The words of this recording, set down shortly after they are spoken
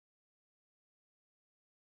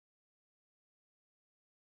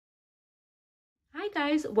Hi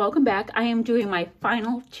guys, welcome back. I am doing my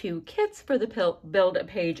final two kits for the Build a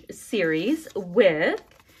Page series with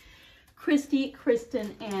Christy,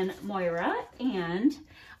 Kristen, and Moira, and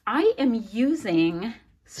I am using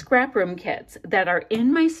ScrapRoom kits that are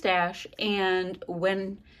in my stash, and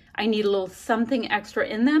when I need a little something extra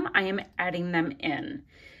in them, I am adding them in,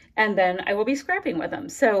 and then I will be scrapping with them.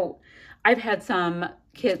 So I've had some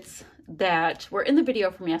kits that were in the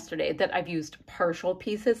video from yesterday that I've used partial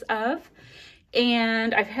pieces of,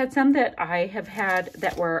 and I've had some that I have had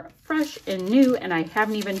that were fresh and new and I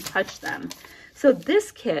haven't even touched them. So this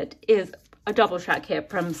kit is a double shot kit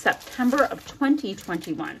from September of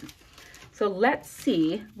 2021. So let's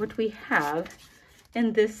see what we have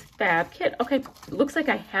in this fab kit. Okay, looks like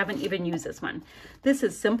I haven't even used this one. This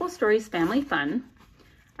is Simple Stories Family Fun.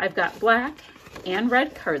 I've got black and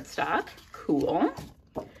red cardstock. Cool.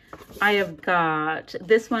 I have got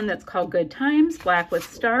this one that's called Good Times, black with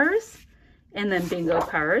stars. And then bingo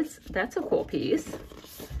cards. That's a cool piece.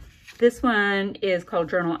 This one is called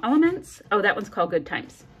Journal Elements. Oh, that one's called Good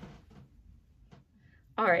Times.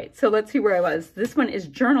 All right, so let's see where I was. This one is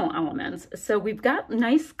Journal Elements. So we've got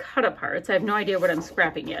nice cut aparts. I have no idea what I'm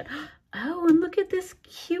scrapping yet. Oh, and look at this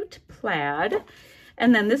cute plaid.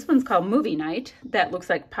 And then this one's called Movie Night. That looks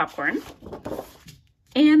like popcorn.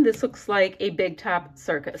 And this looks like a Big Top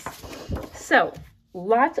Circus. So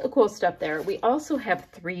lots of cool stuff there. We also have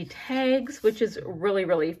 3 tags, which is really,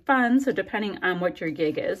 really fun. So depending on what your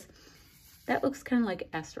gig is, that looks kind of like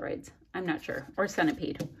asteroids. I'm not sure. Or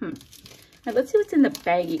centipede. All right, let's see what's in the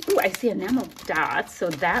baggie. Ooh, I see enamel dots. So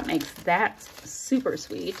that makes that super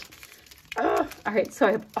sweet. Oh, all right, so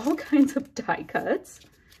I have all kinds of die cuts.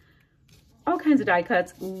 All kinds of die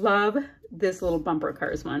cuts. Love this little bumper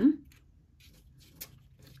cars one.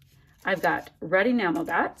 I've got red enamel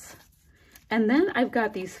dots. And then I've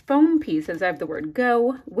got these foam pieces. I have the word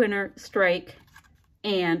go, winner, strike,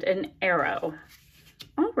 and an arrow.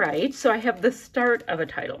 All right, so I have the start of a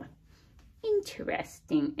title.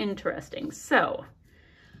 Interesting, interesting. So,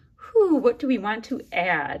 what do we want to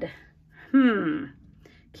add?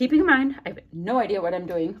 Keeping in mind, I have no idea what I'm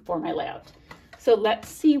doing for my layout. So let's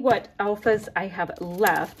see what alphas I have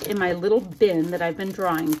left in my little bin that I've been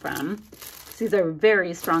drawing from. These are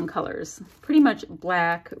very strong colors, pretty much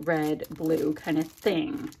black, red, blue kind of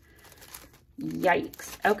thing.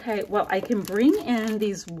 Yikes. Okay, well, I can bring in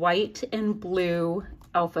these white and blue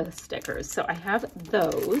alpha stickers. So I have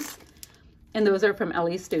those, and those are from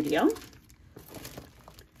Ellie's Studio.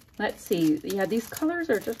 Let's see. Yeah, these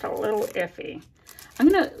colors are just a little iffy. I'm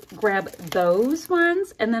going to grab those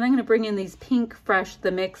ones, and then I'm going to bring in these pink fresh, the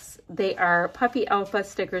mix. They are puffy alpha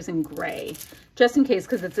stickers in gray, just in case,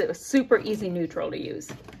 because it's a super easy neutral to use.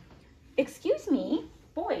 Excuse me,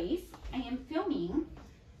 boys, I am filming.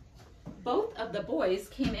 Both of the boys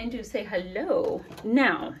came in to say hello.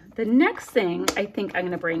 Now, the next thing I think I'm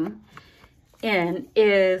going to bring in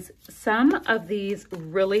is some of these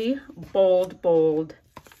really bold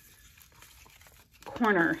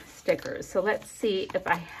corner stickers. So let's see if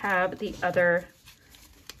I have the other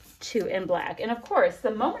 2 in black. And of course, the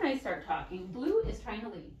moment I start talking, blue is trying to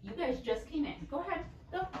leave. You guys just came in. Go ahead.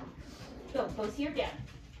 Go see your dad.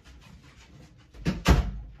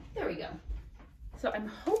 There we go. So I'm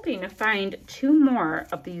hoping to find 2 more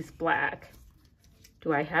of these black.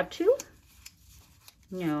 Do I have 2?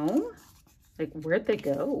 No. Like, where'd they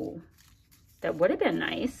go? That would have been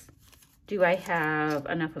nice. Do I have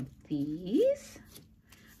enough of these?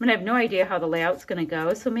 I mean, I have no idea how the layout's going to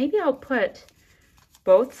go, so maybe I'll put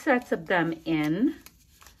both sets of them in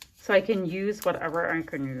so I can use whatever I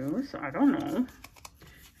can use. I don't know.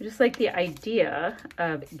 I just like the idea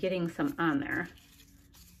of getting some on there.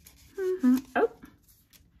 Oh, all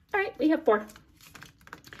right, we have 4.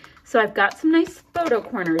 So I've got some nice photo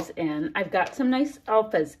corners in. I've got some nice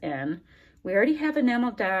alphas in. We already have enamel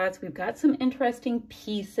dots. We've got some interesting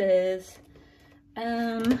pieces.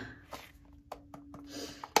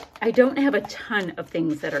 I don't have a ton of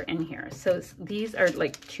things that are in here. So these are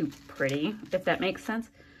like too pretty, if that makes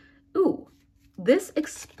sense. Ooh, this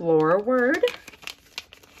explore word,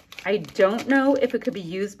 I don't know if it could be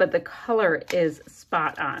used, but the color is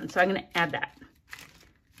spot on. So I'm going to add that.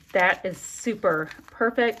 That is super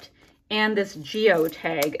perfect. And this geo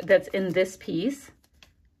tag that's in this piece,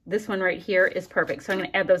 this one right here is perfect. So I'm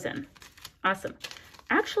going to add those in. Awesome.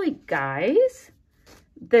 Actually, guys,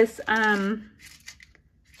 this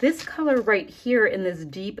color right here in this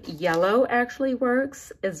deep yellow actually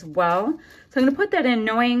works as well. So I'm going to put that in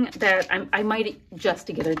knowing that I might just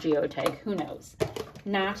to get a geotag. Who knows?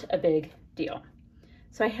 Not a big deal.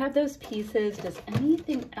 So I have those pieces. Does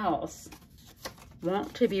anything else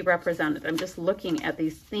want to be represented. I'm just looking at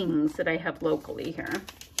these things that I have locally here.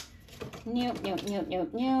 Nope, nope, nope, nope,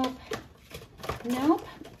 nope. Nope.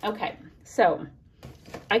 Okay, so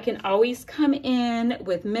I can always come in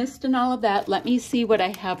with mist and all of that. Let me see what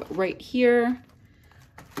I have right here.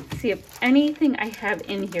 See if anything I have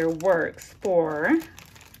in here works for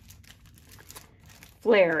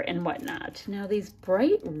flare and whatnot. Now these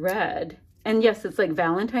bright red, and yes, it's like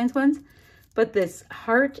Valentine's ones, but this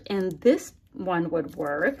heart and this one would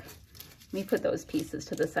work. Let me put those pieces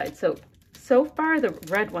to the side. So far the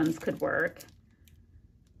red ones could work.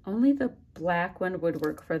 Only the black one would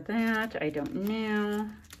work for that. I don't know.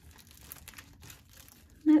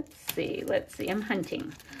 Let's see, I'm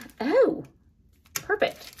hunting. Oh,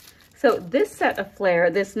 perfect. So this set of flare,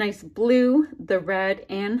 this nice blue, the red,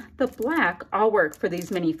 and the black all work for these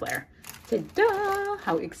mini flare. Ta-da,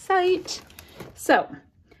 how excite. So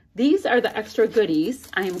these are the extra goodies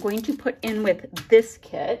I am going to put in with this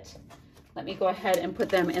kit. Let me go ahead and put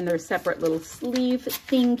them in their separate little sleeve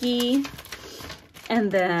thingy. And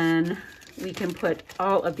then we can put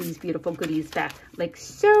all of these beautiful goodies back like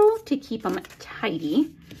so to keep them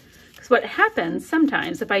tidy. Because what happens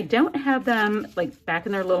sometimes if I don't have them like back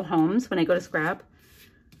in their little homes when I go to scrap,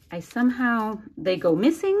 they go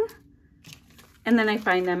missing and then I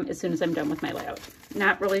find them as soon as I'm done with my layout.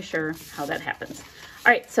 Not really sure how that happens.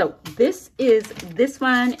 All right, so this is this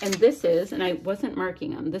one and this is, and I wasn't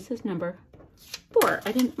marking them. This is number 4.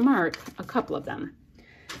 I didn't mark a couple of them.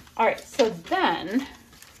 All right, so then,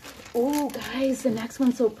 oh guys, the next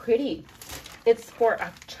one's so pretty. It's for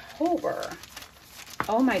October.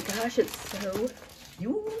 Oh my gosh, it's so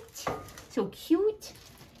cute. So cute.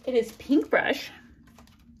 It is Pink Brush.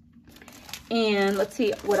 And let's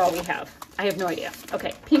see what all we have. I have no idea.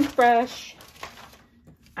 Okay, Pink Brush.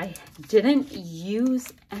 I didn't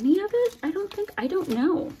use any of it, I don't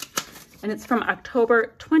know. And it's from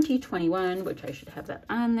October 2021, which I should have that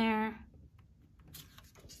on there.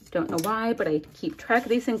 Don't know why, but I keep track of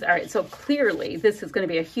these things. All right, so clearly this is going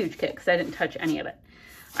to be a huge kit because I didn't touch any of it.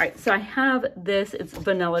 All right, so I have this. It's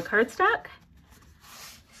vanilla cardstock.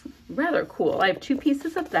 Rather cool. I have 2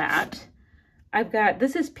 pieces of that. I've got,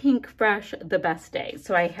 this is Pink Brush The Best Day.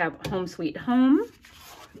 So I have Home Sweet Home,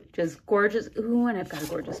 which is gorgeous. Ooh, and I've got a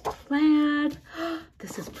gorgeous plaid.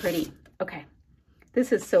 This is pretty. Okay,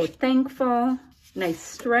 this is So Thankful. Nice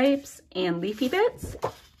stripes and leafy bits.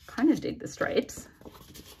 Kind of dig the stripes.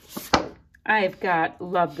 I've got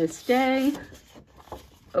Love This Day.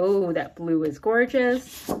 Oh, that blue is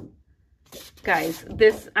gorgeous. Guys,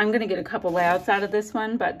 this, I'm going to get a couple layouts out of this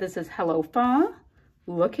one, but this is Hello Fall.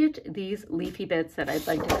 Look at these leafy bits that I'd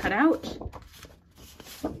like to cut out.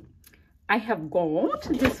 I have gold,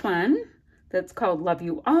 this one, that's called Love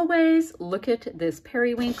You Always. Look at this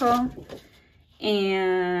periwinkle.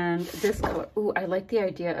 And this color, ooh, I like the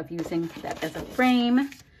idea of using that as a frame.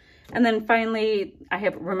 And then finally, I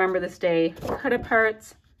have Remember This Day cut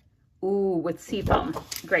aparts. Ooh, with seafoam.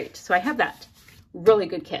 Great. So I have that. Really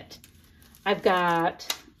good kit. I've got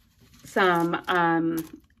some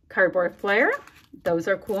cardboard flare. Those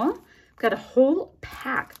are cool. I've got a whole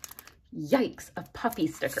pack, yikes, of puffy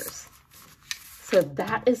stickers. So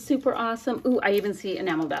that is super awesome. Ooh, I even see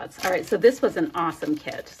enamel dots. All right, so this was an awesome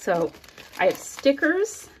kit. So I have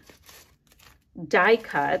stickers, die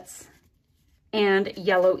cuts, and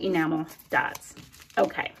yellow enamel dots.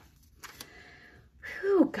 Okay.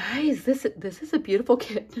 Whew, guys, this is a beautiful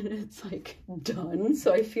kit and it's like done.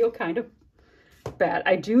 So I feel kind of bad.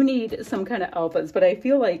 I do need some kind of alphas, but I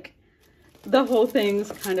feel like the whole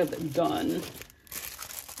thing's kind of done.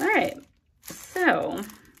 All right, so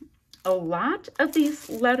a lot of these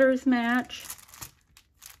letters match.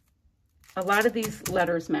 A lot of these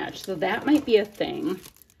letters match, so that might be a thing.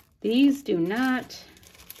 These do not.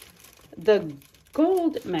 The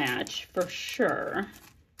gold match for sure.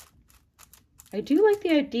 I do like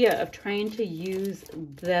the idea of trying to use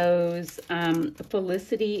those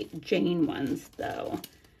Felicity Jane ones though.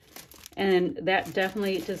 And that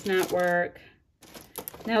definitely does not work.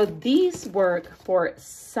 Now these work for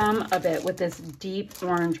some of it with this deep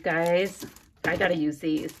orange, guys. I gotta use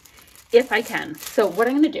these if I can. So what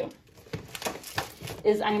I'm gonna do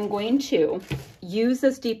is I'm going to use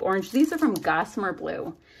this deep orange. These are from Gossamer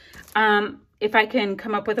Blue. If I can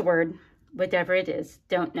come up with a word, whatever it is,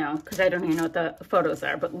 don't know, because I don't even know what the photos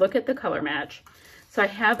are, but look at the color match. So I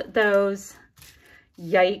have those.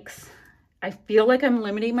 Yikes. I feel like I'm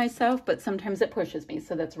limiting myself, but sometimes it pushes me,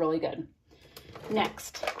 so that's really good.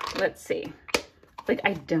 Next, let's see. Like,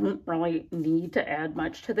 I don't really need to add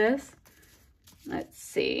much to this. Let's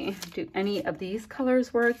see. Do any of these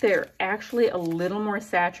colors work? They're actually a little more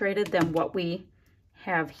saturated than what we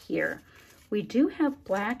have here. We do have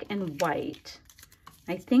black and white.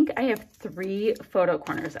 I think I have 3 photo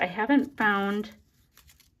corners. I haven't found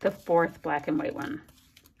the 4th black and white one.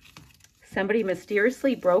 Somebody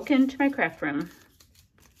mysteriously broke into my craft room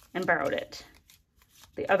and borrowed it.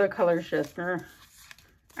 The other colors just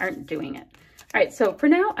aren't doing it. All right, so for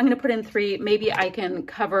now, I'm gonna put in 3. Maybe I can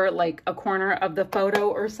cover like a corner of the photo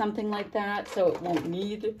or something like that, so it won't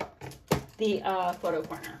need the photo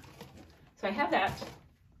corner. So I have that.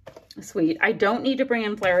 Sweet. I don't need to bring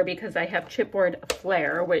in flare because I have chipboard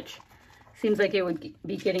flare, which seems like it would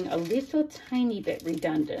be getting a little tiny bit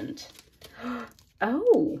redundant.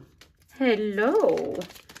 Oh, hello.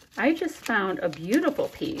 I just found a beautiful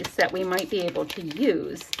piece that we might be able to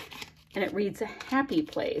use, and it reads Happy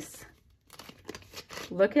Place.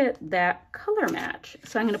 Look at that color match.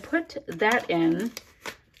 So I'm going to put that in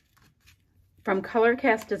from Color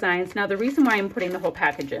Cast Designs. Now, the reason why I'm putting the whole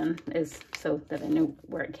package in is so that I know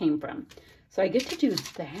where it came from. So I get to do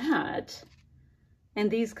that.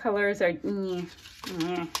 And these colors are,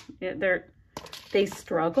 they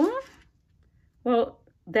struggle. Well,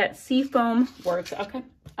 that seafoam works. Okay,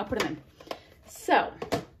 I'll put them in. So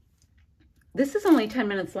this is only 10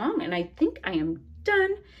 minutes long, and I think I am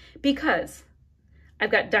done because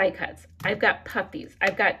I've got die cuts, I've got puppies,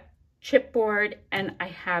 I've got chipboard, and I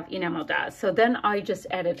have enamel dots. So then I just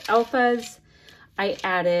added alphas. I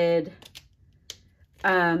added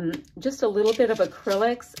just a little bit of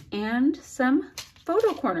acrylics and some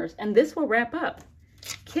photo corners, and this will wrap up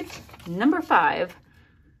kit number 5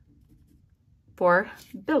 for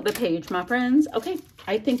Build-A-Page, my friends. Okay,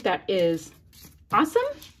 I think that is awesome.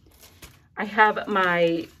 I have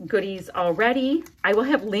my goodies already. I will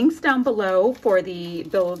have links down below for the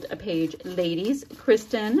Build-A-Page ladies,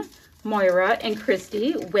 Kristen, Moira, and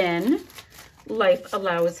Christy, when life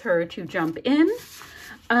allows her to jump in.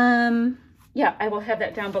 Yeah, I will have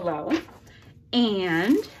that down below.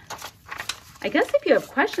 And I guess if you have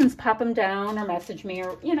questions, pop them down or message me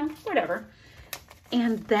or, you know, whatever.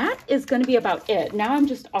 And that is going to be about it. Now I'm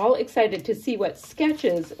just all excited to see what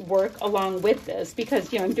sketches work along with this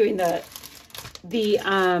because, you know, I'm doing the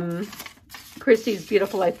Christy's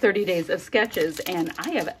Beautiful Life 30 Days of Sketches, and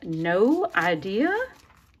I have no idea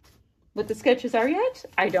what the sketches are yet.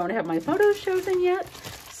 I don't have my photos chosen yet.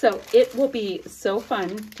 So it will be so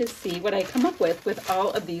fun to see what I come up with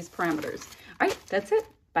all of these parameters. All right, that's it.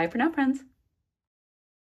 Bye for now, friends.